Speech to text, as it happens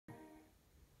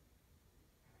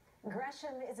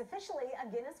Gresham is officially a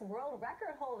Guinness World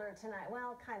Record holder tonight.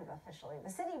 Well, kind of officially.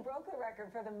 The city broke the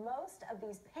record for the most of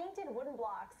these painted wooden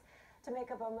blocks to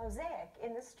make up a mosaic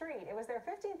in the street. It was their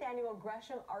 15th annual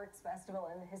Gresham Arts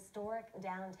Festival in the historic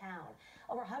downtown.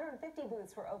 Over 150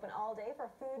 booths were open all day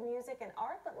for food, music, and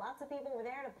art, but lots of people were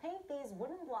there to paint these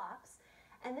wooden blocks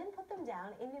and then put them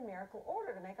down in numerical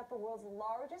order to make up the world's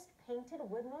largest painted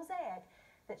wood mosaic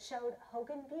that showed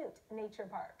Hogan Butte Nature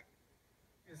Park.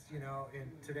 You know,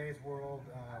 in today's world,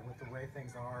 with the way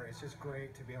things are, it's just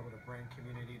great to be able to bring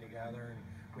community together. And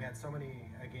we had so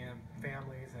many, again,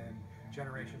 families and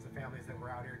generations of families that were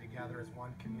out here together as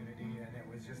one community, and it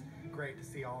was just great to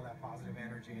see all that positive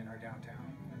energy in our downtown.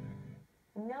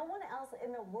 No one else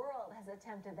in the world has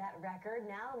attempted that record.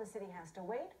 Now the city has to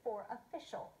wait for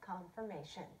official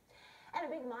confirmation. And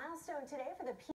a big milestone today for the